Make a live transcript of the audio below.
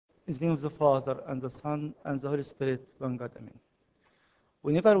In the name of the Father, and the Son, and the Holy Spirit, one God, Amen.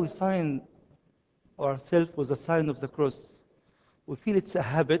 Whenever we sign ourselves with the sign of the cross, we feel it's a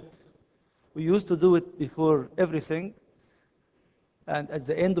habit. We used to do it before everything, and at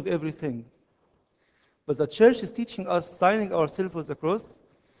the end of everything. But the church is teaching us, signing ourselves with the cross,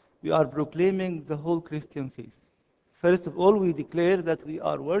 we are proclaiming the whole Christian faith. First of all, we declare that we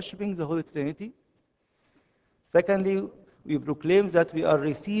are worshiping the Holy Trinity. Secondly, we proclaim that we are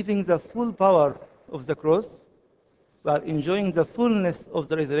receiving the full power of the cross. We are enjoying the fullness of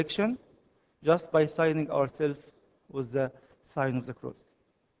the resurrection just by signing ourselves with the sign of the cross.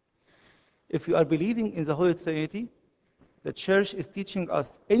 If we are believing in the Holy Trinity, the church is teaching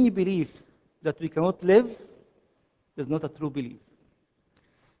us any belief that we cannot live is not a true belief.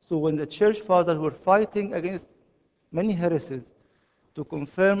 So when the church fathers were fighting against many heresies to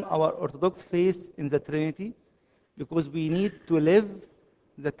confirm our Orthodox faith in the Trinity, because we need to live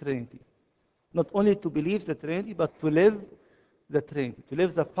the Trinity. Not only to believe the Trinity, but to live the Trinity, to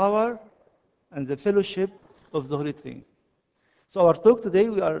live the power and the fellowship of the Holy Trinity. So our talk today,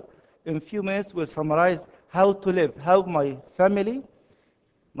 in a few minutes, will summarize how to live, how my family,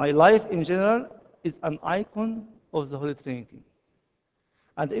 my life in general, is an icon of the Holy Trinity.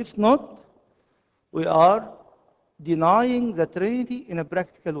 And if not, we are denying the Trinity in a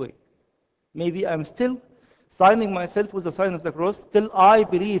practical way. Maybe I'm still signing myself with the sign of the cross, still I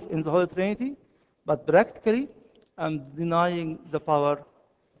believe in the Holy Trinity, but practically I'm denying the power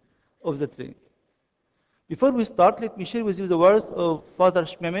of the Trinity. Before we start, let me share with you the words of Father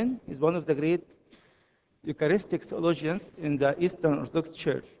Schmemann. He's one of the great Eucharistic theologians in the Eastern Orthodox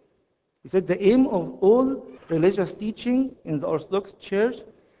Church. He said, the aim of all religious teaching in the Orthodox Church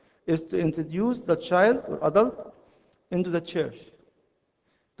is to introduce the child or adult into the church,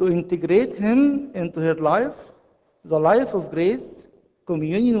 to integrate him into her life, the life of grace,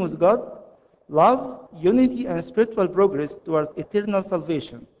 communion with God, love, unity, and spiritual progress towards eternal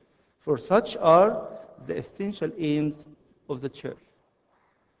salvation. For such are the essential aims of the church.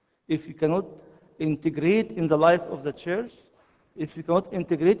 If you cannot integrate in the life of the church, if you cannot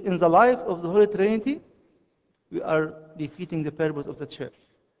integrate in the life of the Holy Trinity, we are defeating the purpose of the church.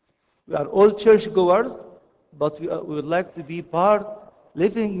 We are all churchgoers, but we would like to be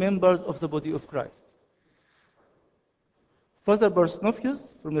living members of the body of Christ. Father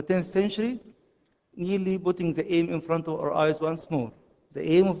Barsnofius, from the 10th century, nearly putting the aim in front of our eyes once more. The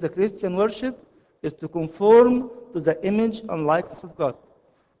aim of the Christian worship is to conform to the image and likeness of God.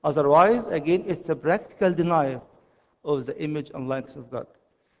 Otherwise, again, it's a practical denial of the image and likeness of God.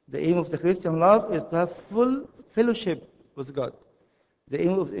 The aim of the Christian love is to have full fellowship with God. The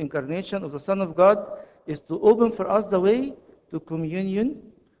aim of the incarnation of the Son of God is to open for us the way to communion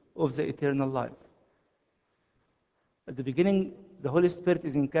of the eternal life. At the beginning, the Holy Spirit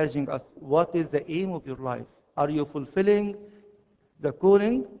is encouraging us. What is the aim of your life? Are you fulfilling the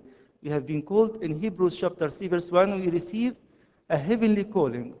calling? We have been called in Hebrews chapter 3, verse 1, we received a heavenly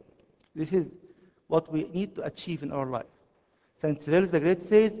calling. This is what we need to achieve in our life. Saint Cyril the Great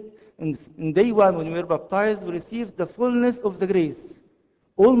says, in day one, when we were baptized, we received the fullness of the grace.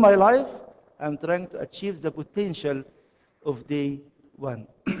 All my life, I'm trying to achieve the potential of day one.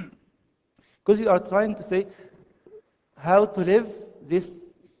 Because we are trying to say how to live this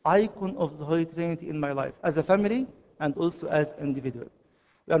icon of the Holy Trinity in my life, as a family and also as an individual.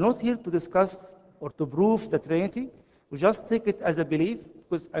 We are not here to discuss or to prove the Trinity. We just take it as a belief,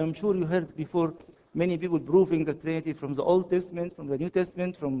 because I'm sure you heard before many people proving the Trinity from the Old Testament, from the New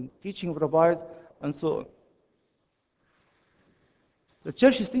Testament, from teaching of rabbis, and so on. The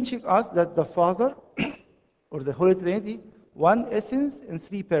church is teaching us that the Father, or the Holy Trinity, one essence in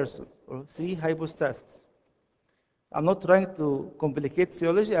three persons, or three hypostases. I'm not trying to complicate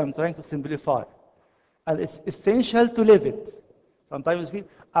theology, I'm trying to simplify. And it's essential to live it. Sometimes we feel,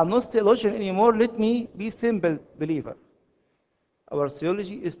 I'm not theologian anymore, let me be simple believer. Our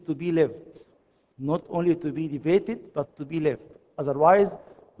theology is to be lived, not only to be debated, but to be lived. Otherwise,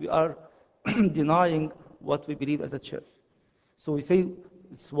 we are denying what we believe as a church. So we say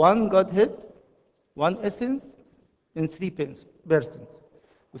it's one Godhead, one essence, in three persons.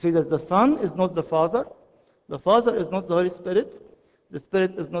 We say that the Son is not the Father is not the Holy Spirit, the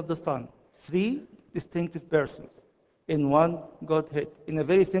Spirit is not the Son. Three distinctive persons in one Godhead, in a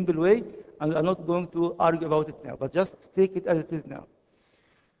very simple way, and I'm not going to argue about it now, but just take it as it is now.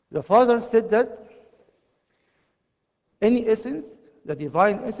 The Father said that any essence, the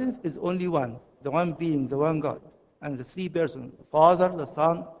divine essence, is only one, the one being, the one God. And the three persons, the Father, the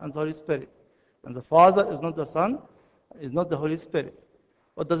Son, and the Holy Spirit. And the Father is not the Son, is not the Holy Spirit.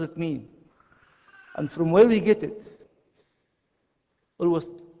 What does it mean? And from where we get it? Always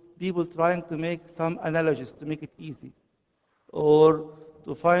people trying to make some analogies to make it easy, or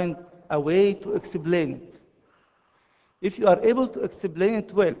to find a way to explain it. If you are able to explain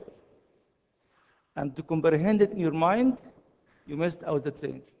it well and to comprehend it in your mind, you missed out the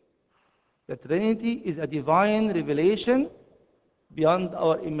Trinity. The Trinity is a divine revelation beyond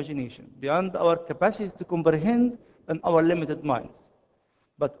our imagination, beyond our capacity to comprehend in our limited minds.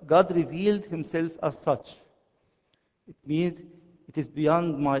 But God revealed himself as such. It means it is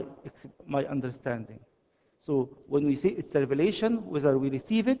beyond my understanding. So when we say it's a revelation, whether we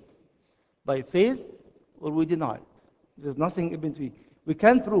receive it by faith or we deny it, there's nothing in between. We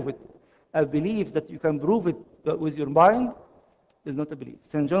can't prove it. A belief that you can prove it with your mind is not a belief.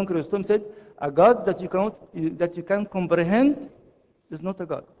 St. John Chrysostom said, a God that you can comprehend is not a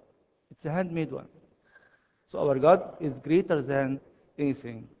God. It's a handmade one. So our God is greater than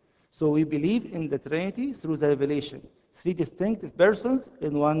anything. So we believe in the Trinity through the revelation. Three distinctive persons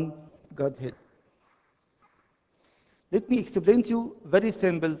in one Godhead. Let me explain to you very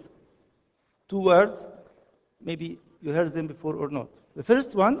simple two words. Maybe you heard them before or not. The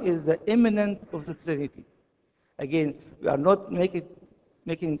first one is the immanent of the Trinity. Again, we are not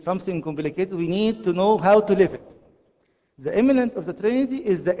making something complicated. We need to know how to live it. The immanent of the Trinity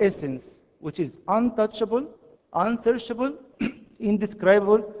is the essence, which is untouchable, unsearchable,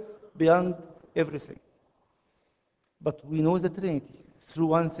 indescribable, beyond everything. But we know the Trinity through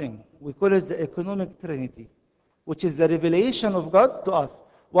one thing. We call it the economic Trinity, which is the revelation of God to us,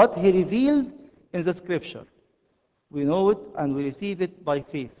 what he revealed in the Scripture. We know it and we receive it by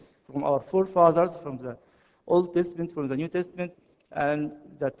faith from our forefathers, from the Old Testament, from the New Testament, and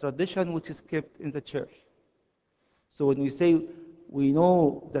the tradition which is kept in the church. So when we say we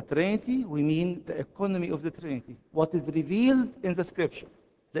know the Trinity, we mean the economy of the Trinity, what is revealed in the Scripture.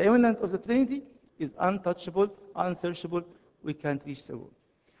 The immanent of the Trinity is untouchable, unsearchable. We can't reach the goal.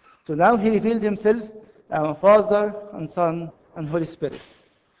 So now he revealed himself as Father and Son and Holy Spirit.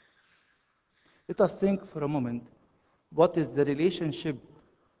 Let us think for a moment. What is the relationship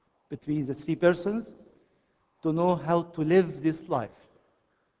between the three persons to know how to live this life?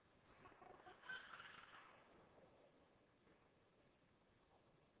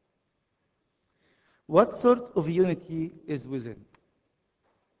 What sort of unity is within?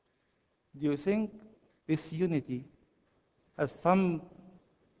 Do you think this unity has some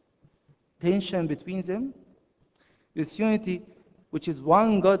tension between them? This unity, which is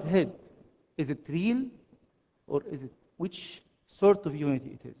one Godhead, is it real or is it which sort of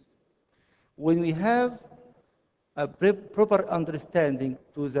unity it is? When we have a proper understanding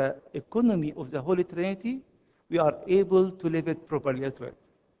to the economy of the Holy Trinity, we are able to live it properly as well.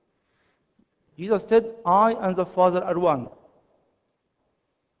 Jesus said, I and the Father are one.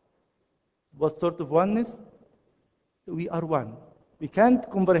 What sort of oneness? We are one. We can't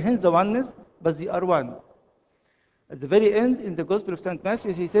comprehend the oneness, but they are one. At the very end, in the Gospel of St.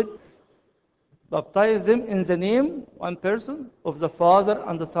 Matthew, he said, baptize them in the name, one person, of the Father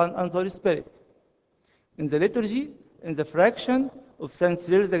and the Son and the Holy Spirit. In the liturgy, in the fraction of St.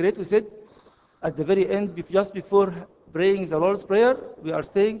 Cyril the Great, we said, at the very end, just before praying the Lord's Prayer, we are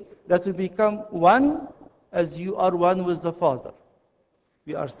saying that we become one as you are one with the Father.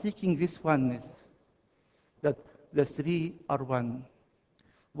 We are seeking this oneness, that the three are one.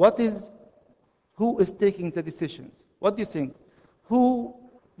 Who is taking the decisions? What do you think? Who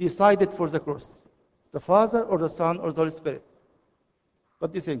decided for the cross? The Father or the Son or the Holy Spirit?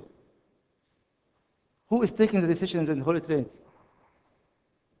 What do you think? Who is taking the decisions in the Holy Trinity?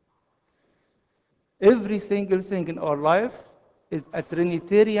 Every single thing in our life is a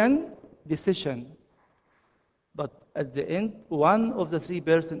Trinitarian decision. But at the end, one of the three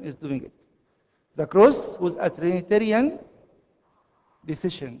persons is doing it. The cross was a Trinitarian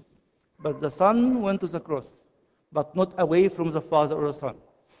decision. But the Son went to the cross, but not away from the Father or the Son.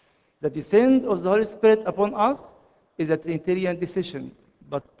 The descent of the Holy Spirit upon us is a Trinitarian decision,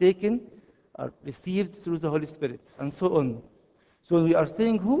 but taken or received through the Holy Spirit, and so on. So when we are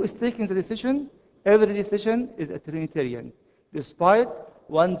saying who is taking the decision, every decision is a Trinitarian, despite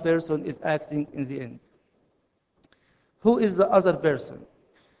one person is acting in the end. Who is the other person?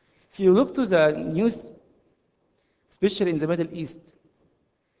 If you look to the news, especially in the Middle East,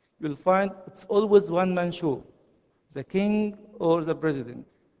 you'll find it's always one-man show, the king or the president.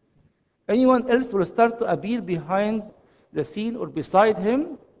 Anyone else will start to appear behind the scene or beside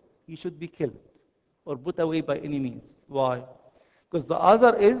him, he should be killed or put away by any means. Why? Because the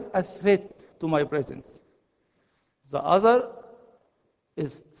other is a threat to my presence. The other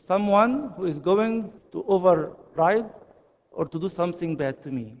is someone who is going to override or to do something bad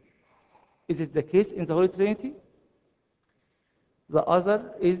to me. Is it the case in the Holy Trinity? The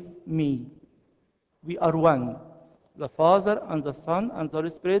other is me. We are one. The Father and the Son and the Holy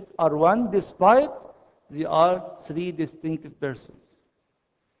Spirit are one, despite they are three distinctive persons.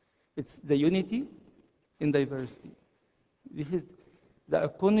 It's the unity in diversity. This is the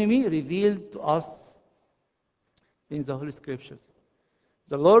economy revealed to us in the Holy Scriptures.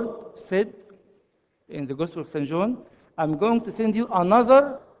 The Lord said in the Gospel of St. John, I'm going to send you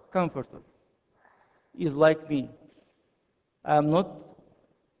another comforter. He is like me. I am not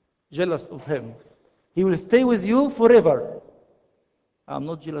jealous of him. He will stay with you forever. I am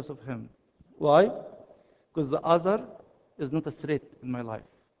not jealous of him. Why? Because the other is not a threat in my life.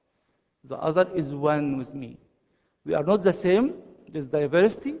 The other is one with me. We are not the same, there's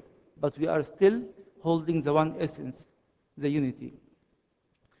diversity, but we are still holding the one essence, the unity.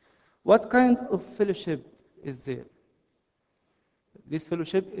 What kind of fellowship is there? This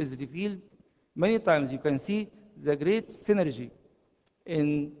fellowship is revealed many times. You can see the great synergy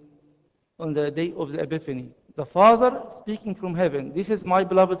on the day of the Epiphany. The Father speaking from heaven, this is my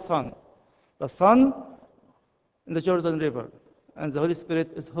beloved Son. The Son in the Jordan River, and the Holy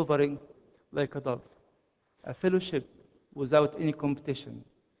Spirit is hovering like a dove. A fellowship without any competition,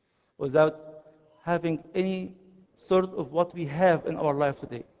 without having any sort of what we have in our life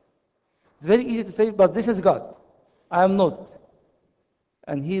today. It's very easy to say, but this is God. I am not.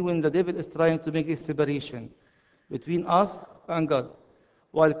 And here when the devil is trying to make this separation between us and God,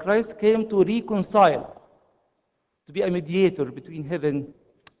 while Christ came to reconcile, to be a mediator between heaven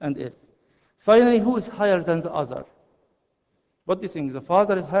and earth. Finally, who is higher than the other? What do you think? The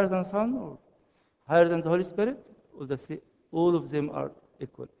Father is higher than the Son, or higher than the Holy Spirit? Or all of them are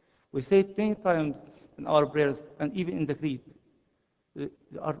equal? We say it many times in our prayers and even in the Creed.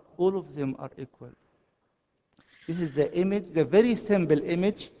 All of them are equal. This is the image, the very simple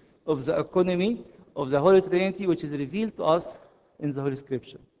image of the economy of the Holy Trinity, which is revealed to us in the Holy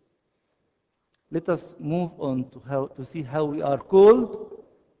Scripture. Let us move on to see how we are called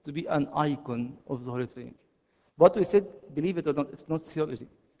to be an icon of the Holy Trinity. What we said, believe it or not, it's not theology,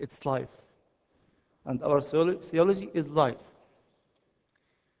 it's life. And our theology is life.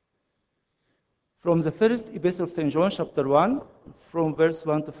 From the first epistle of St. John, chapter 1, from verse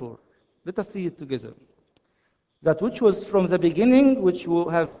 1 to 4. Let us read it together. That which was from the beginning, which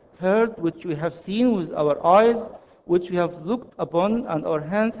we have heard, which we have seen with our eyes, which we have looked upon, and our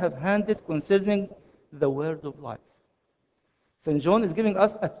hands have handled concerning the word of life. St. John is giving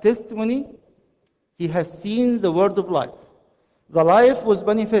us a testimony. He has seen the word of life. The life was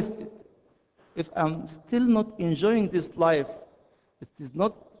manifested. If I'm still not enjoying this life, it is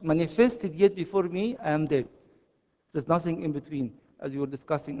not manifested yet before me, I am dead. There's nothing in between, as we were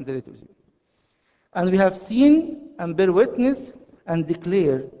discussing in the liturgy. And we have seen and bear witness and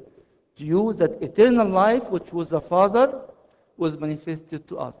declare to you that eternal life, which was the Father, was manifested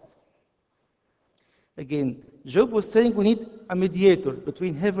to us. Again, Job was saying we need a mediator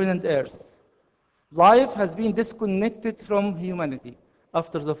between heaven and earth. Life has been disconnected from humanity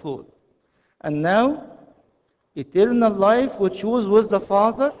after the fall. And now, eternal life, which was with the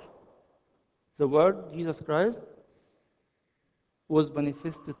Father, the Word, Jesus Christ, was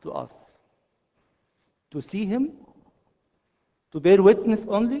manifested to us. To see Him, to bear witness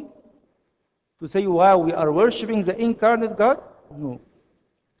only, to say, wow, we are worshiping the incarnate God? No.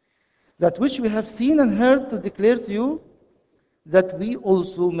 That which we have seen and heard to declare to you, that we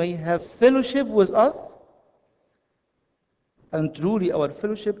also may have fellowship with us. And truly our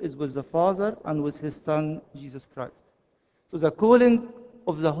fellowship is with the Father and with His Son, Jesus Christ. So the calling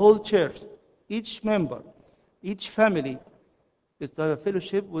of the whole church, each member, each family, is to have a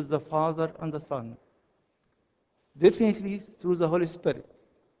fellowship with the Father and the Son. Definitely through the Holy Spirit.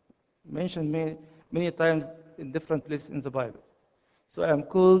 Mentioned many times in different places in the Bible. So I am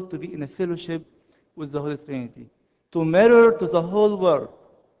called to be in a fellowship with the Holy Trinity, to mirror to the whole world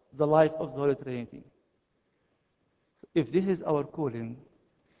the life of the Holy Trinity. If this is our calling,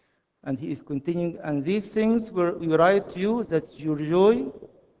 and He is continuing, and these things we write to you that your joy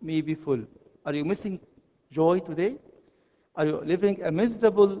may be full. Are you missing joy today? Are you living a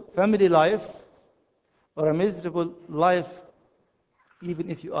miserable family life or a miserable life even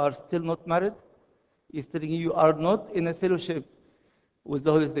if you are still not married? He's telling you are not in a fellowship with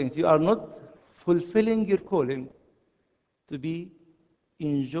the Holy Trinity. You are not fulfilling your calling to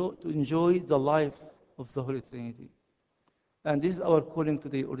enjoy the life of the Holy Trinity. And this is our calling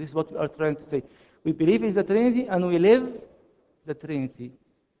today, or this is what we are trying to say. We believe in the Trinity and we live the Trinity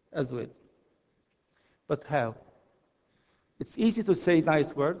as well. But how? It's easy to say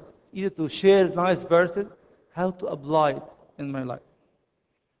nice words, it's easy to share nice verses. How to apply it in my life?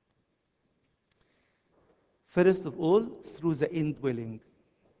 First of all, through the indwelling.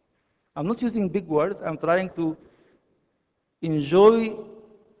 I'm not using big words. I'm trying to enjoy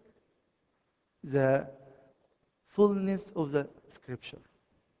the fullness of the scripture.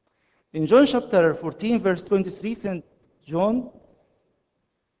 In John chapter 14, verse 23, St. John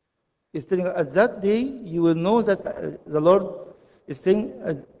is telling, at that day you will know that the Lord is saying,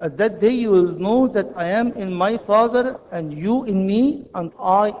 at that day you will know that I am in my Father, and you in me, and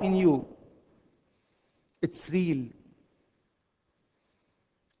I in you. It's real.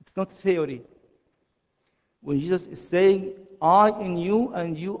 It's not theory. When Jesus is saying, I in you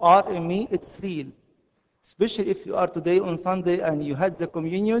and you are in me, it's real. Especially if you are today on Sunday and you had the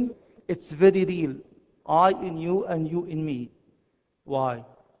communion, it's very real. I in you and you in me. Why?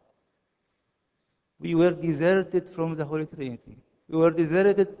 We were deserted from the Holy Trinity. We were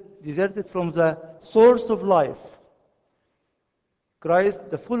deserted from the source of life. Christ,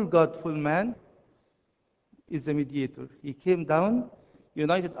 the full God, full man, is the mediator. He came down,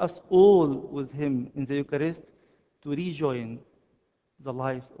 united us all with him in the Eucharist to rejoin the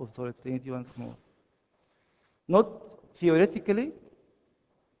life of the Holy Trinity once more. Not theoretically,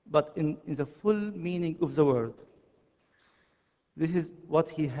 but in the full meaning of the word. This is what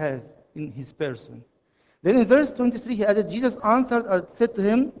he has in his person. Then in verse 23, he added, Jesus answered and said to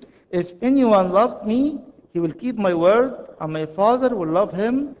him, if anyone loves me, he will keep my word, and my Father will love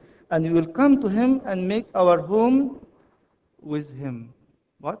him, and we will come to him and make our home with him.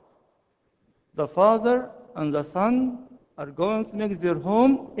 What? The Father and the Son are going to make their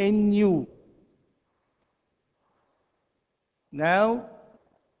home in you. Now,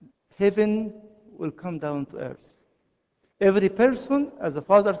 heaven will come down to earth. Every person, as the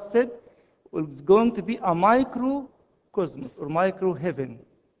Father said, is going to be a microcosmos or micro heaven.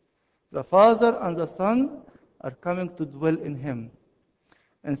 The Father and the Son are coming to dwell in him.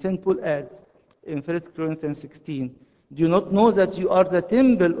 And St. Paul adds in 1 Corinthians 16, do you not know that you are the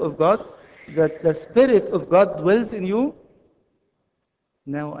temple of God, that the Spirit of God dwells in you?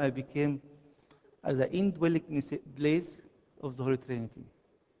 Now I became as the indwelling place of the Holy Trinity.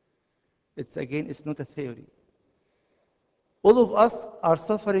 It's not a theory. All of us are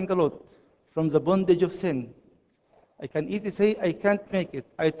suffering a lot from the bondage of sin. I can easily say, I can't make it.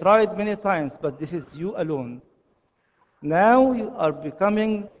 I tried many times, but this is you alone. Now you are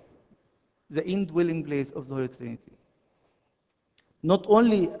becoming the indwelling place of the Holy Trinity. Not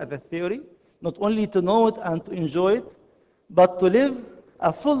only as a theory, not only to know it and to enjoy it, but to live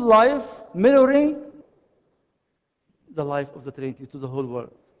a full life mirroring the life of the Trinity to the whole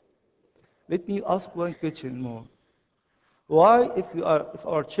world. Let me ask one question more. Why, if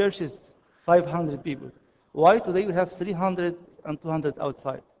our church is 500 people, why today we have 300 and 200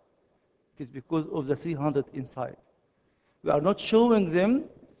 outside? It is because of the 300 inside. We are not showing them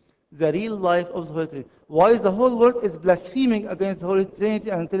the real life of the Holy Trinity. Why the whole world is blaspheming against the Holy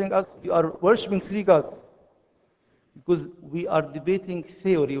Trinity and telling us you are worshiping three gods? Because we are debating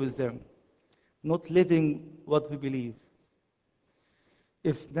theory with them, not living what we believe.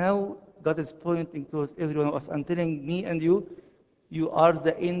 If now God is pointing towards every one of us and telling me and you are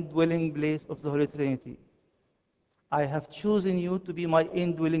the indwelling place of the Holy Trinity. I have chosen you to be my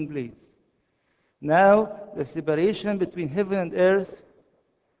indwelling place. Now, the separation between heaven and earth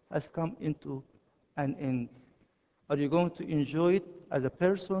has come into an end. Are you going to enjoy it as a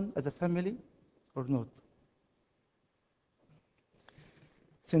person, as a family, or not?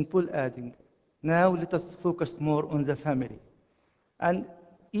 St. Paul adding, now let us focus more on the family. And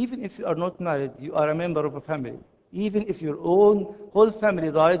even if you are not married, you are a member of a family. Even if your own whole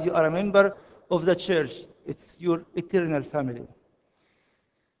family died, you are a member of the church. It's your eternal family.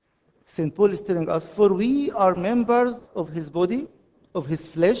 St. Paul is telling us, for we are members of his body, of his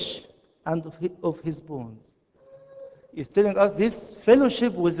flesh, and of his bones. He's telling us this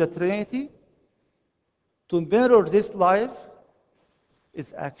fellowship with the Trinity, to mirror this life,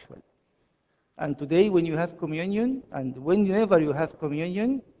 is actual. And today when you have communion, and whenever you have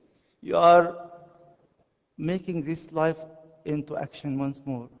communion, you are making this life into action once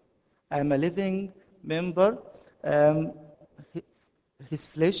more. I am a living member, his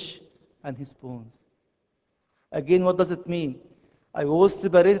flesh and his bones. Again, what does it mean? I was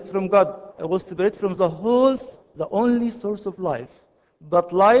separated from God. I was separated from the only source of life.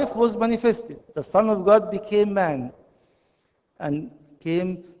 But life was manifested. The Son of God became man and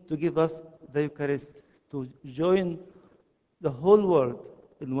came to give us the Eucharist, to join the whole world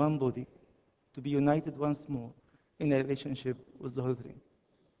in one body, to be united once more in a relationship with the Holy Trinity.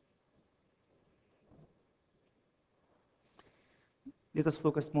 Let us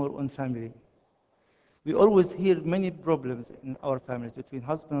focus more on family. We always hear many problems in our families, between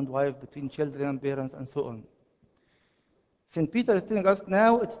husband and wife, between children and parents, and so on. St. Peter is telling us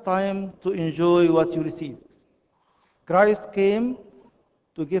now it's time to enjoy what you received. Christ came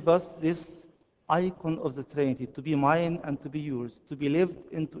to give us this icon of the Trinity, to be mine and to be yours, to be lived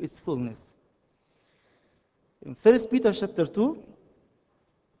into its fullness. In 1 Peter chapter 2,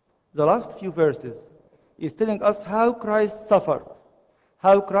 the last few verses, is telling us how Christ suffered,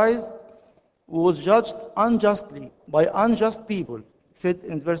 how Christ was judged unjustly by unjust people. He said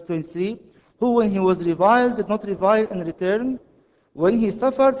in verse 23, who when he was reviled did not revile in return. When he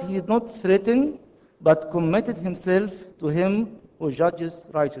suffered, he did not threaten, but committed himself to him who judges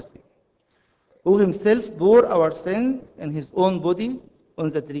righteously, who himself bore our sins in his own body on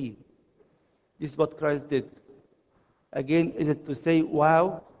the tree. This is what Christ did. Again, is it to say,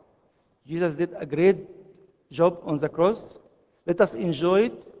 wow, Jesus did a great job on the cross? Let us enjoy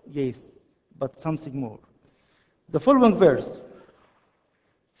it? Yes, but something more. The following verse,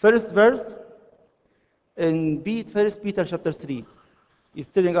 first verse in 1 Peter chapter 3, is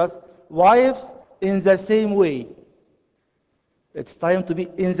telling us, wives, in the same way. It's time to be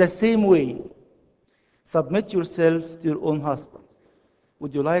in the same way. Submit yourself to your own husband.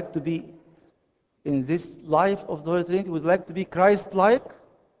 Would you like to be in this life of the Holy Trinity? Would you like to be Christ-like?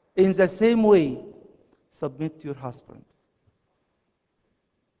 In the same way, submit to your husband.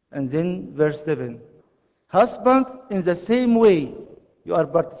 And then verse 7. Husband, in the same way, you are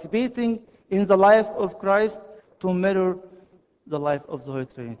participating in the life of Christ to mirror the life of the Holy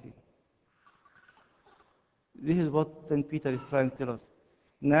Trinity. This is what St. Peter is trying to tell us.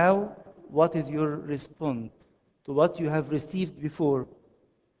 Now, what is your response to what you have received before?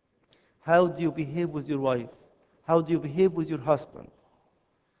 How do you behave with your wife? How do you behave with your husband?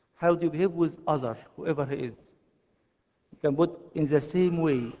 How do you behave with other, whoever he is? You can put in the same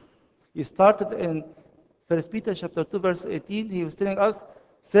way. He started in 1 Peter chapter 2, verse 18. He was telling us,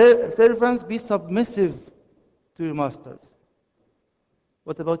 servants, be submissive to your masters.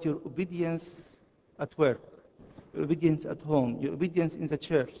 What about your obedience at work? Your obedience at home? Your obedience in the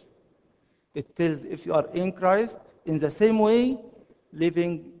church? It tells if you are in Christ, in the same way,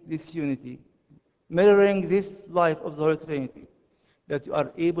 living this unity, mirroring this life of the Holy Trinity, that you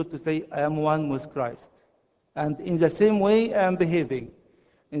are able to say, I am one with Christ. And in the same way I am behaving.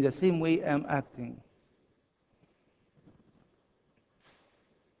 In the same way I am acting.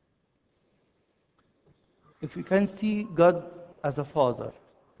 If we can see God as a Father,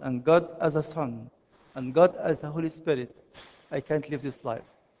 and God as a Son, and God as a Holy Spirit, I can't live this life.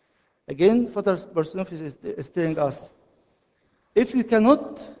 Again, Father Bartholomew is telling us, if you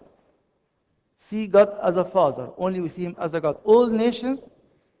cannot see God as a Father, only we see Him as a God. All nations,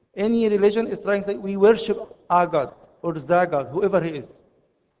 any religion is trying to say, we worship our God, or the God, whoever He is.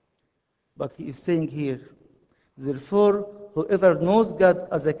 But He is saying here, therefore, whoever knows God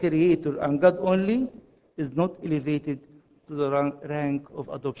as a Creator and God only is not elevated to the rank of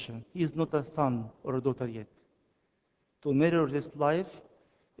adoption. He is not a son or a daughter yet. To mirror this life,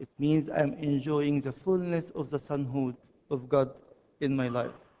 it means I'm enjoying the fullness of the sonhood of God in my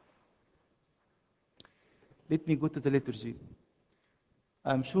life. Let me go to the liturgy.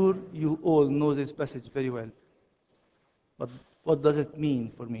 I'm sure you all know this passage very well. But what does it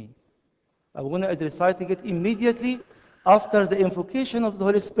mean for me? I'm going to be reciting it immediately after the invocation of the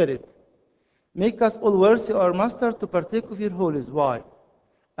Holy Spirit. Make us all worthy, our Master, to partake of your holies. Why?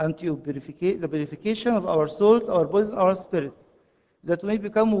 And to the purification of our souls, our bodies, and our spirits, that we may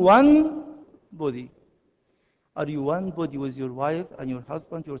become one body. Are you one body with your wife and your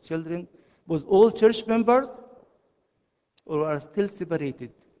husband, your children, with all church members? Or are still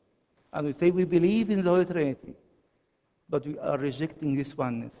separated? And we say we believe in the Holy Trinity, but we are rejecting this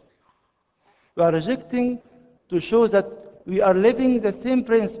oneness. We are rejecting to show that we are living the same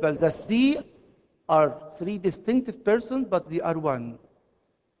principle. The three are three distinctive persons, but they are one.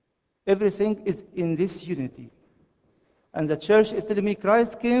 Everything is in this unity. And the church is telling me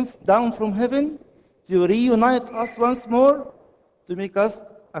Christ came down from heaven to reunite us once more, to make us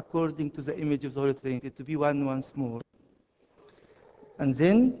according to the image of the Holy Trinity, to be one once more. And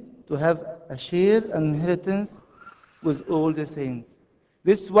then to have a share and inheritance with all the saints.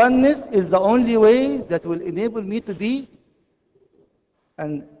 This oneness is the only way that will enable me to be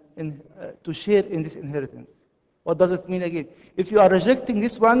and to share in this inheritance. What does it mean again? If you are rejecting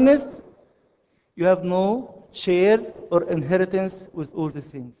this oneness, you have no share or inheritance with all the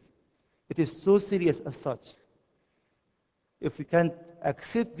saints. It is so serious as such. If we can't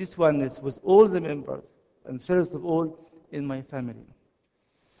accept this oneness with all the members, and first of all, in my family.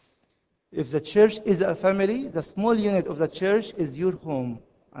 If the church is a family, the small unit of the church is your home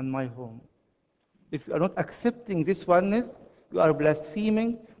and my home. If you are not accepting this oneness, you are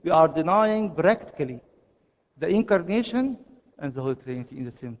blaspheming, you are denying practically the Incarnation and the Holy Trinity in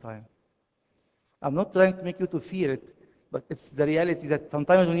the same time. I'm not trying to make you to fear it, but it's the reality that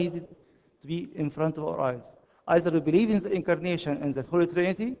sometimes we need it to be in front of our eyes. Either we believe in the Incarnation and the Holy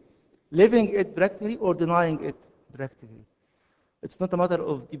Trinity, living it practically, or denying it practically. It's not a matter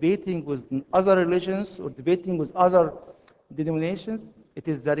of debating with other religions or debating with other denominations. It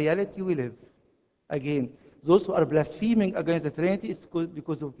is the reality we live. Again, those who are blaspheming against the Trinity, it's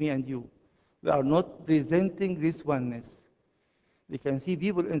because of me and you. We are not presenting this oneness. We can see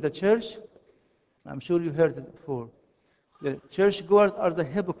people in the church, I'm sure you heard it before. The churchgoers are the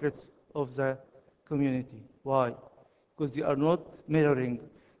hypocrites of the community. Why? Because they are not mirroring,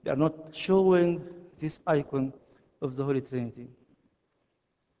 they are not showing this icon of the Holy Trinity.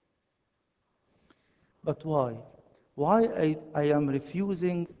 But why? Why I am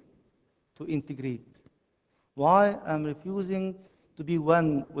refusing to integrate? Why I'm refusing to be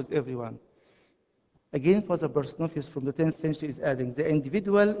one with everyone? Again, Father Barsanopoulos from the 10th century is adding, the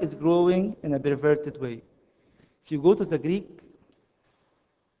individual is growing in a perverted way. If you go to the Greek,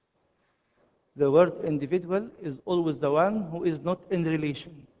 the word individual is always the one who is not in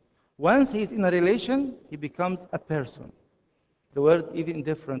relation. Once he is in a relation, he becomes a person. The word even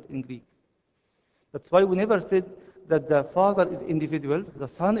different in Greek. That's why we never said that the Father is individual, the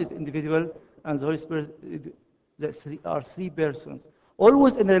Son is individual, and the Holy Spirit are three persons.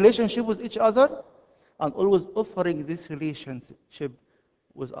 Always in a relationship with each other, and always offering this relationship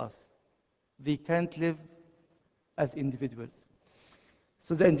with us. They can't live as individuals.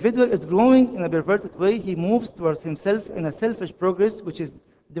 So the individual is growing in a perverted way. He moves towards himself in a selfish progress, which is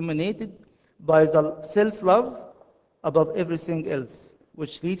dominated by the self-love above everything else,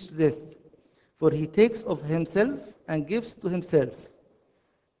 which leads to this. For he takes of himself and gives to himself.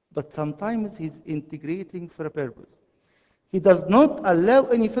 But sometimes he's integrating for a purpose. He does not allow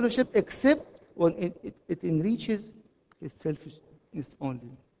any fellowship except when it enriches his selfishness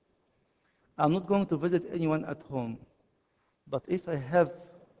only. I'm not going to visit anyone at home. But if I have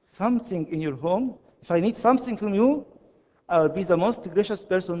something in your home, if I need something from you, I will be the most gracious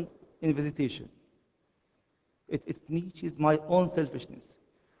person in visitation. It reaches my own selfishness.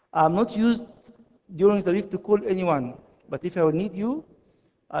 I'm not used during the week to call anyone. But if I will need you,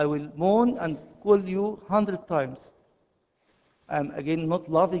 I will moan and call you 100 times. I'm again not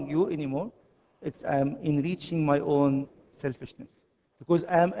loving you anymore. I'm enriching my own selfishness. Because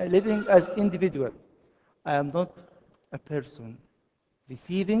I am living as individual. I am not a person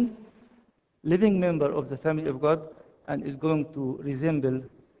receiving, living member of the family of God, and is going to resemble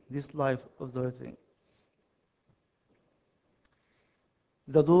this life of the Holy Trinity.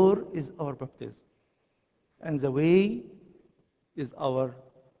 The door is our baptism, and the way is our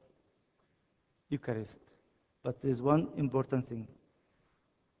Eucharist. But there is one important thing.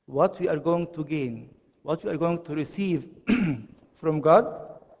 What we are going to gain, what we are going to receive from God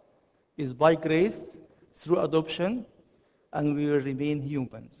is by grace, through adoption, and we will remain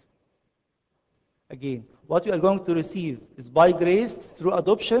humans. Again, what we are going to receive is by grace, through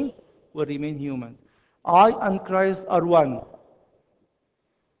adoption, will remain humans. I and Christ are one.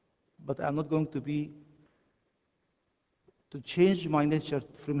 But I'm not going to change my nature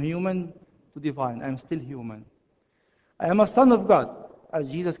from human to divine. I'm still human. I am a son of God, as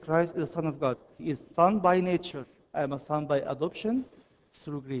Jesus Christ is a son of God. He is son by nature. I am a son by adoption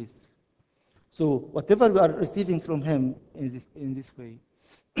through grace. So whatever we are receiving from him in this way,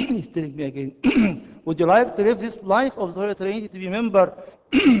 he's telling me again, would you like to live this life of the Holy Trinity, to be a member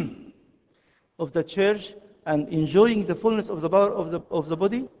of the church and enjoying the fullness of the power of the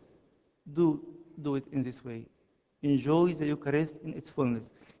body? Do it in this way. Enjoy the Eucharist in its fullness.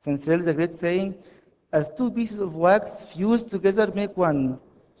 St. Cyril the Great saying, as two pieces of wax fused together make one,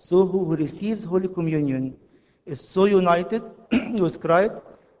 so who receives Holy Communion is so united with Christ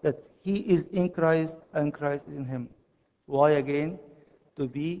that he is in Christ and Christ is in him. Why again? To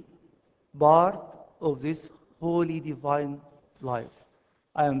be part of this holy divine life.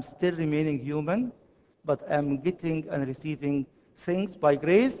 I am still remaining human, but I am getting and receiving things by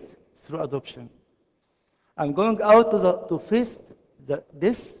grace through adoption. I'm going out to face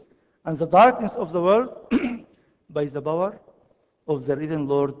this and the darkness of the world by the power of the risen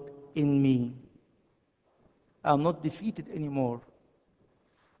Lord in me. I'm not defeated anymore.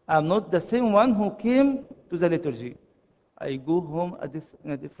 I'm not the same one who came to the liturgy. I go home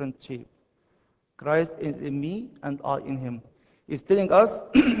in a different shape. Christ is in me and I in him. He's telling us,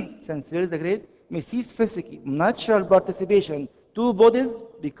 St. Cyril the Great, may cease physically, natural participation. Two bodies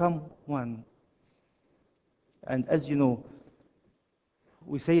become one. And as you know,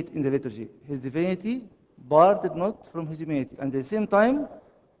 we say it in the liturgy, his divinity parted not from his humanity. And at the same time,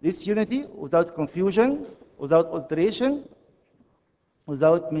 this unity, without confusion without alteration,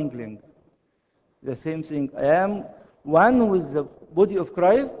 without mingling. The same thing. I am one with the body of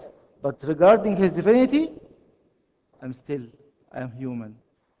Christ, but regarding his divinity, I am human.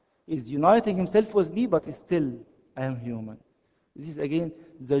 He's uniting himself with me, but still I am human. This is again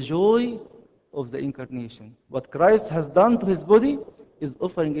the joy of the incarnation. What Christ has done to his body is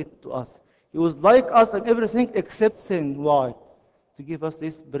offering it to us. He was like us in everything except sin. Why? To give us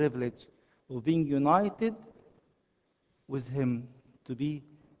this privilege of being united with him, to be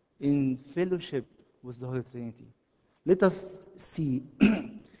in fellowship with the Holy Trinity. Let us see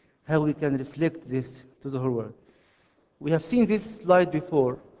how we can reflect this to the whole world. We have seen this slide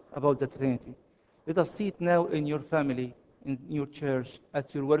before about the Trinity. Let us see it now in your family, in your church,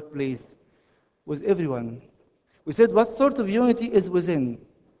 at your workplace, with everyone. We said, what sort of unity is within?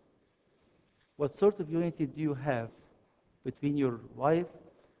 What sort of unity do you have between your wife,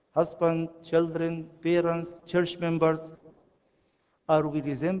 husband, children, parents, church members? Are we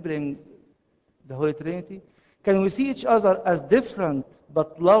resembling the Holy Trinity? Can we see each other as different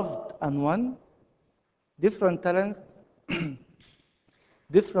but loved and one? Different talents,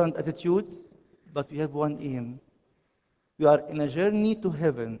 different attitudes, but we have one aim. We are in a journey to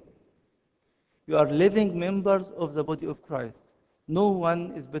heaven. We are living members of the body of Christ. No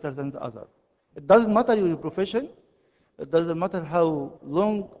one is better than the other. It doesn't matter your profession. It doesn't matter how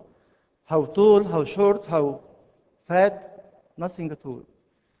long, how tall, how short, how fat, nothing at all.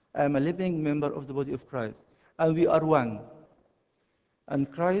 I am a living member of the body of Christ. And we are one.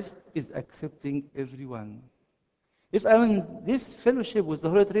 And Christ is accepting everyone. If I'm in this fellowship with the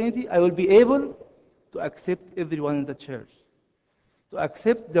Holy Trinity, I will be able to accept everyone in the church. To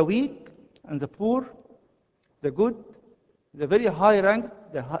accept the weak and the poor, the good, the very high rank,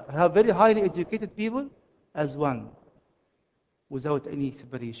 the very highly educated people as one, without any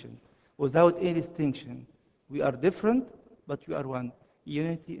separation, without any distinction. We are different, but we are one.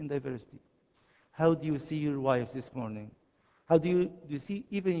 Unity in diversity. How do you see your wife this morning? How do you see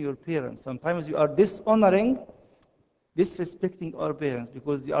even your parents? Sometimes you are dishonoring, disrespecting our parents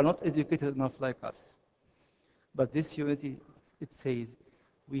because they are not educated enough like us. But this unity, it says,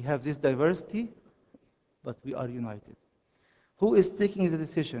 we have this diversity, but we are united. Who is taking the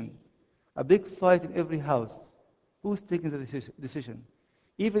decision? A big fight in every house. Who is taking the decision?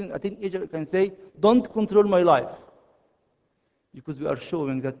 Even a teenager can say, don't control my life. Because we are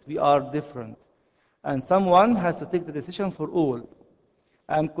showing that we are different. And someone has to take the decision for all.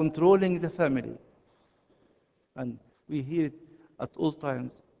 I'm controlling the family. And we hear it at all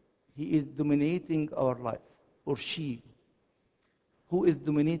times. He is dominating our life, or she. Who is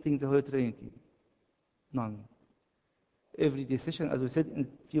dominating the Holy Trinity? None. Every decision, as we said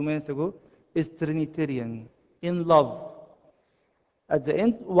a few minutes ago, is Trinitarian, in love. At the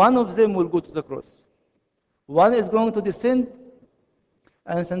end, one of them will go to the cross. One is going to descend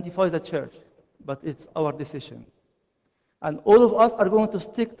and sanctify the church, but it's our decision. And all of us are going to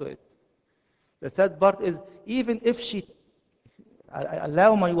stick to it. The sad part is, even if I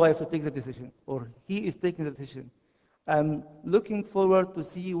allow my wife to take the decision, or he is taking the decision, I'm looking forward to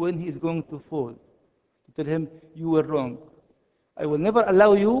see when he is going to fall, to tell him, you were wrong. I will never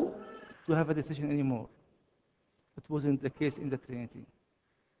allow you to have a decision anymore. It wasn't the case in the Trinity.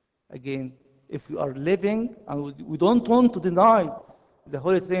 Again, if we are living, and we don't want to deny the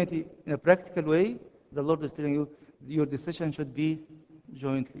Holy Trinity in a practical way, the Lord is telling you, your decision should be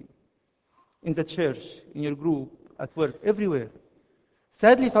jointly. In the church, in your group, at work, everywhere.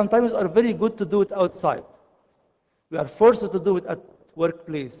 Sadly, sometimes are very good to do it outside. We are forced to do it at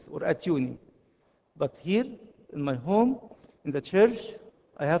workplace or at uni. But here, in my home, in the church,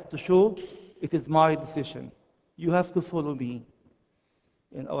 I have to show it is my decision. You have to follow me.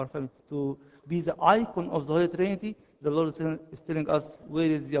 In our family, to be the icon of the Holy Trinity, the Lord is telling us where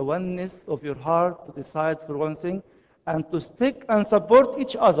is the oneness of your heart to decide for one thing and to stick and support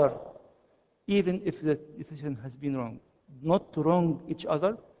each other, even if the decision has been wrong. Not to wrong each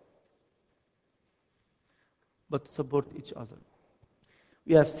other, but to support each other.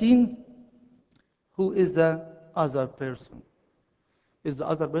 We have seen who is the other person. Is the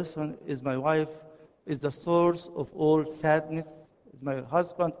other person, is my wife, is the source of all sadness, is my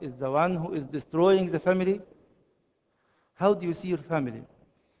husband, is the one who is destroying the family. How do you see your family?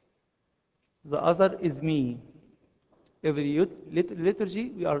 The other is me. Every liturgy,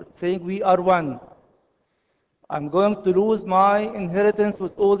 we are saying we are one. I'm going to lose my inheritance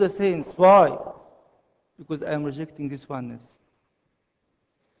with all the saints. Why? Because I am rejecting this oneness.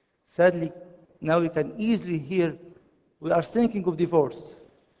 Sadly, now we can easily hear, we are thinking of divorce.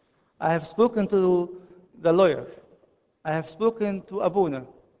 I have spoken to the lawyer. I have spoken to Abuna.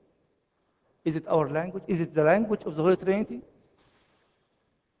 Is it our language? Is it the language of the Holy Trinity?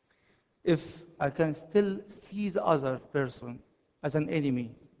 If I can still see the other person as an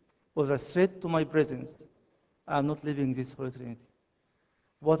enemy or a threat to my presence, I'm not living this Holy Trinity.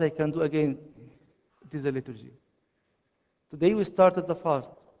 What I can do again, it is a liturgy. Today we started the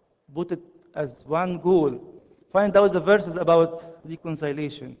fast. Put it as one goal. Find out the verses about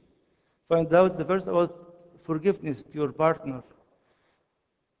reconciliation. Find out the verse about forgiveness to your partner.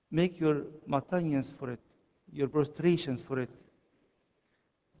 Make your matanias for it, your prostrations for it.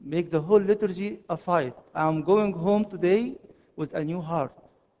 Make the whole liturgy a fight. I'm going home today with a new heart.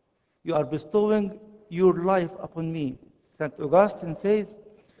 You are bestowing your life upon me. St. Augustine says,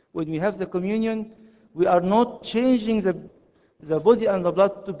 when we have the communion, we are not changing the body and the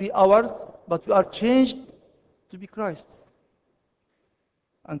blood to be ours, but we are changed to be Christ's.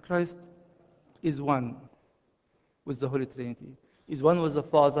 And Christ is one with the Holy Trinity. He's one with the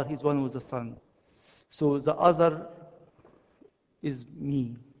Father, he's one with the Son. So the other is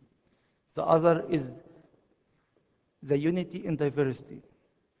me. The other is the unity in diversity.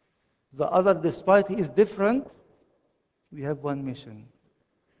 The other, despite he is different, we have one mission.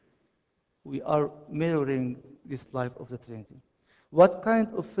 We are mirroring this life of the Trinity. What kind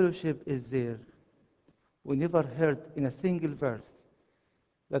of fellowship is there? We never heard in a single verse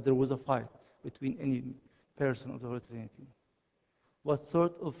that there was a fight between any person of the Holy Trinity. What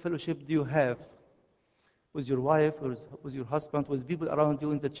sort of fellowship do you have with your wife, or with your husband, with people around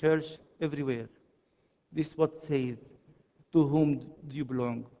you in the church, everywhere? This is what says, to whom do you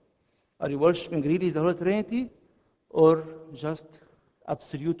belong? Are you worshiping really the Holy Trinity, or just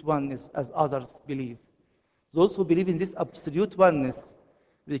absolute oneness as others believe? Those who believe in this absolute oneness,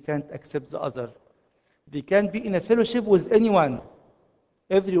 they can't accept the other. They can't be in a fellowship with anyone.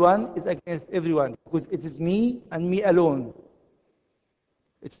 Everyone is against everyone, because it is me and me alone.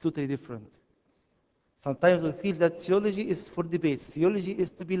 It's totally different. Sometimes we feel that theology is for debate. Theology is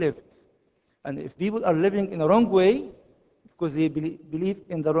to be lived. And if people are living in the wrong way, because they believe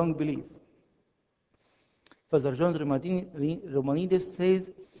in the wrong belief. Father John Romanides says,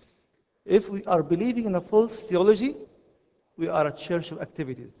 if we are believing in a false theology, we are a church of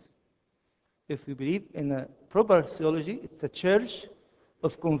activities. If we believe in a proper theology, it's a church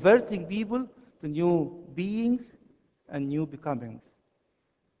of converting people to new beings and new becomings.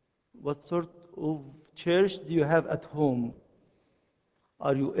 What sort of church do you have at home?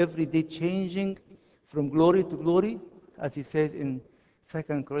 Are you every day changing from glory to glory, as he says in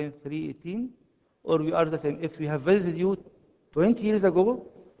 2 Corinthians 3:18? Or we are the same? If we have visited you 20 years ago,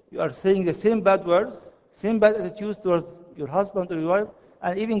 you are saying the same bad words, same bad attitudes towards your husband or your wife,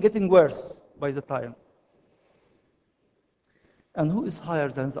 and even getting worse by the time. And who is higher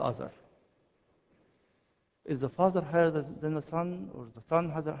than the other? Is the Father higher than the Son, or the Son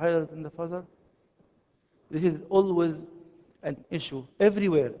higher than the Father? This is always an issue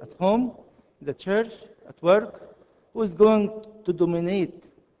everywhere, at home, in the church, at work. Who is going to dominate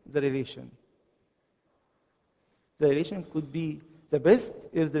the relation? The relation could be the best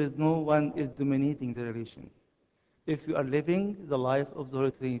if there is no one is dominating the relation. If you are living the life of the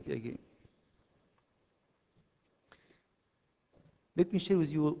Holy Trinity again. Let me share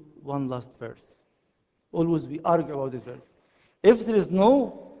with you one last verse. Always we argue about this verse. If there is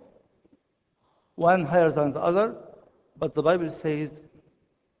no one higher than the other, but the Bible says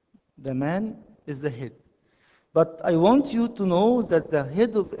the man is the head. But I want you to know that the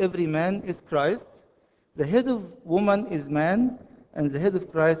head of every man is Christ, the head of woman is man, and the head of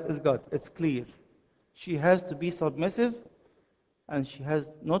Christ is God. It's clear. She has to be submissive, and she has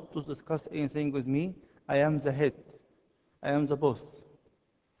not to discuss anything with me. I am the head. I am the boss.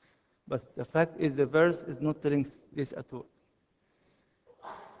 But the fact is, the verse is not telling this at all.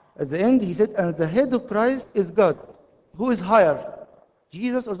 At the end, he said, and the head of Christ is God. Who is higher,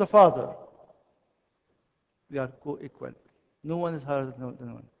 Jesus or the Father? We are co-equal. No one is higher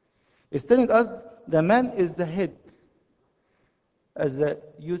than one. It's telling us the man is the head. As they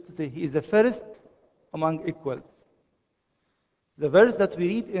used to say, he is the first among equals. The verse that we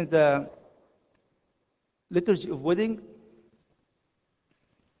read in the liturgy of wedding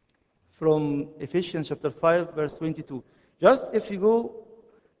from Ephesians chapter 5, verse 22. Just if you go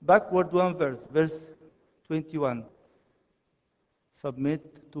backward one verse, verse 21.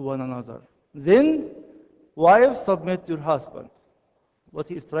 Submit to one another. Then, wives, submit to your husband. What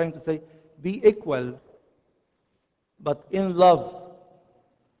he is trying to say, be equal, but in love,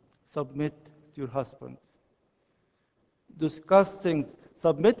 submit to your husband. Discuss things.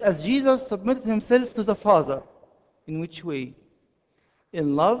 Submit as Jesus submitted himself to the Father. In which way?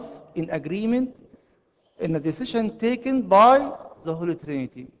 In love, in agreement, in a decision taken by the Holy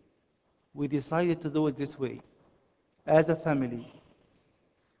Trinity. we decided to do it this way, as a family,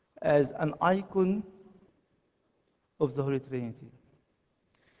 as an icon of the Holy Trinity.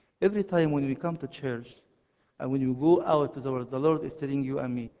 Every time when we come to church and when we go out to the world, the Lord is telling you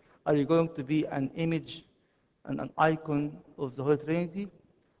and me, are you going to be an image and an icon of the Holy Trinity,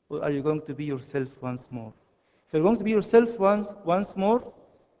 or are you going to be yourself once more? If you're going to be yourself once more,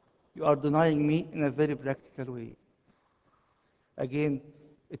 you are denying me in a very practical way. Again,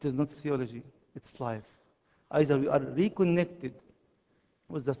 it is not theology, it's life. Either we are reconnected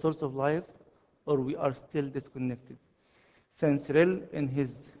with the source of life, or we are still disconnected. Saint Cyril, in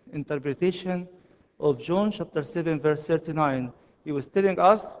his interpretation of John chapter 7, verse 39, he was telling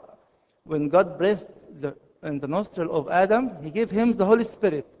us, when God breathed in the nostril of Adam, he gave him the Holy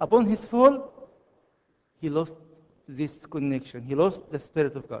Spirit. Upon his fall, he lost this connection. He lost the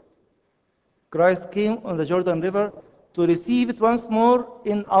Spirit of God. Christ came on the Jordan River to receive it once more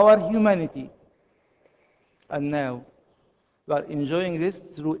in our humanity. And now, we are enjoying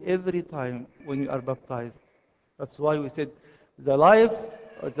this through every time when we are baptized. That's why we said the life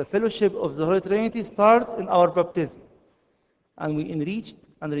or the fellowship of the Holy Trinity starts in our baptism. And we enrich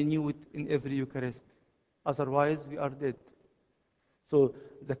and renew it in every Eucharist. Otherwise, we are dead. So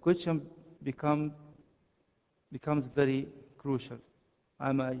the question becomes very crucial.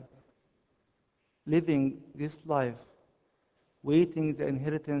 Am I living this life, waiting the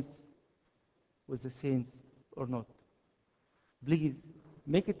inheritance with the saints or not? Please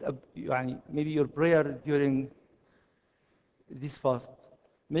make it maybe your prayer during this fast,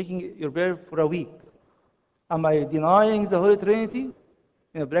 making it your prayer for a week. Am I denying the Holy Trinity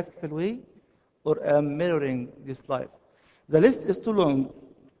in a practical way, or am I mirroring this life? The list is too long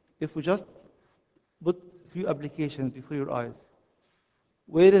if we just put a few applications before your eyes.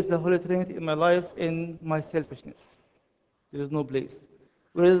 Where is the Holy Trinity in my life in my selfishness? There is no place.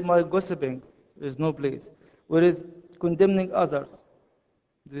 Where is my gossiping? There is no place. Where is condemning others?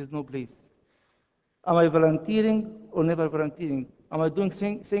 There is no place. Am I volunteering or never volunteering? Am I doing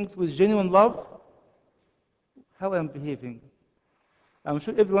things with genuine love? How am I behaving? I'm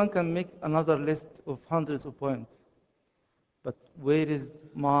sure everyone can make another list of hundreds of points. But where is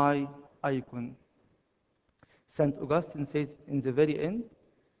my icon? St. Augustine says in the very end,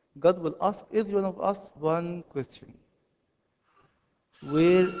 God will ask every one of us one question.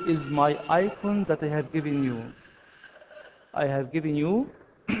 Where is my icon that I have given you? I have given you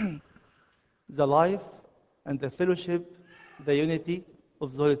the life and the fellowship, the unity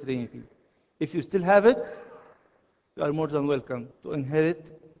of the Holy Trinity. If you still have it, you are more than welcome to inherit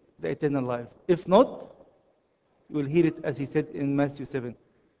the eternal life. If not, you will hear it as he said in Matthew 7.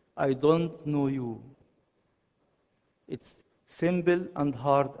 I don't know you. It's simple and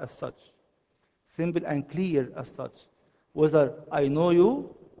hard as such. Simple and clear as such. Whether I know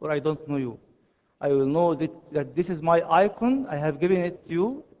you or I don't know you. I will know that this is my icon, I have given it to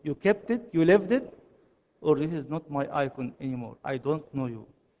you, you kept it, you lived it, or this is not my icon anymore. I don't know you.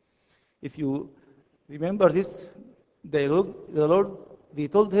 If you remember this dialogue, the Lord, they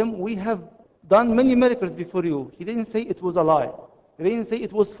told him, we have done many miracles before you. He didn't say it was a lie. He didn't say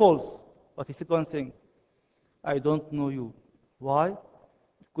it was false. But he said one thing, I don't know you. Why?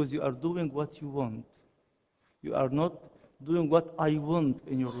 Because you are doing what you want. You are not doing what I want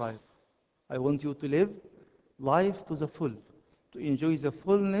in your life. I want you to live life to the full, to enjoy the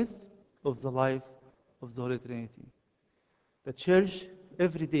fullness of the life of the Holy Trinity. The church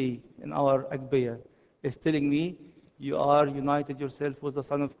every day in our Agpeya is telling me, you are united yourself with the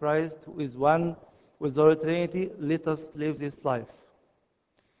Son of Christ, who is one with the Holy Trinity. Let us live this life.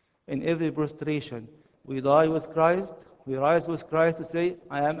 In every prostration, we die with Christ, we rise with Christ to say,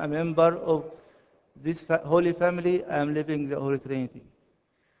 I am a member of this holy family, I am living the Holy Trinity.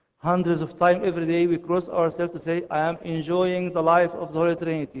 Hundreds of times every day we cross ourselves to say, I am enjoying the life of the Holy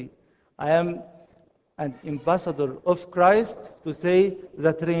Trinity. I am an ambassador of Christ to say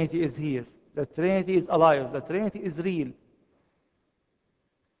the Trinity is here. The Trinity is alive. The Trinity is real.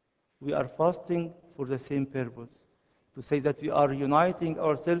 We are fasting for the same purpose. To say that we are uniting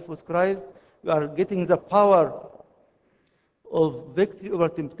ourselves with Christ. We are getting the power of victory over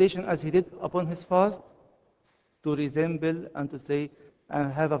temptation as he did upon his fast. To resemble and to say,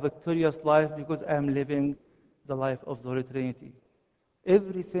 and have a victorious life because I am living the life of the Holy Trinity.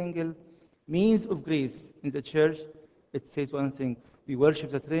 Every single means of grace in the church, it says one thing. We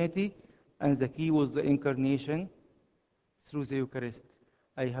worship the Trinity, and the key was the incarnation through the Eucharist.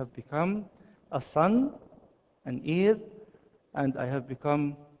 I have become a son, an heir, and I have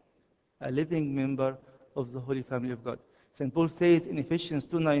become a living member of the Holy Family of God. St. Paul says in Ephesians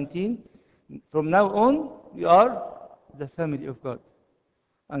 2:19, from now on, we are the family of God.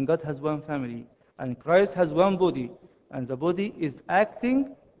 and God has one family, and Christ has one body, and the body is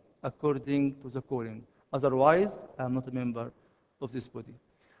acting according to the calling. Otherwise, I am not a member of this body.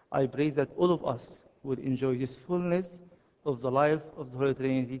 I pray that all of us will enjoy this fullness of the life of the Holy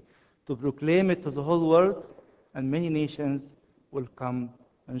Trinity, to proclaim it to the whole world, and many nations will come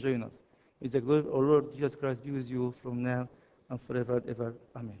and join us. May the glory of our Lord Jesus Christ be with you from now and forever and ever.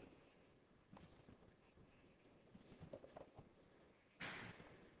 Amen.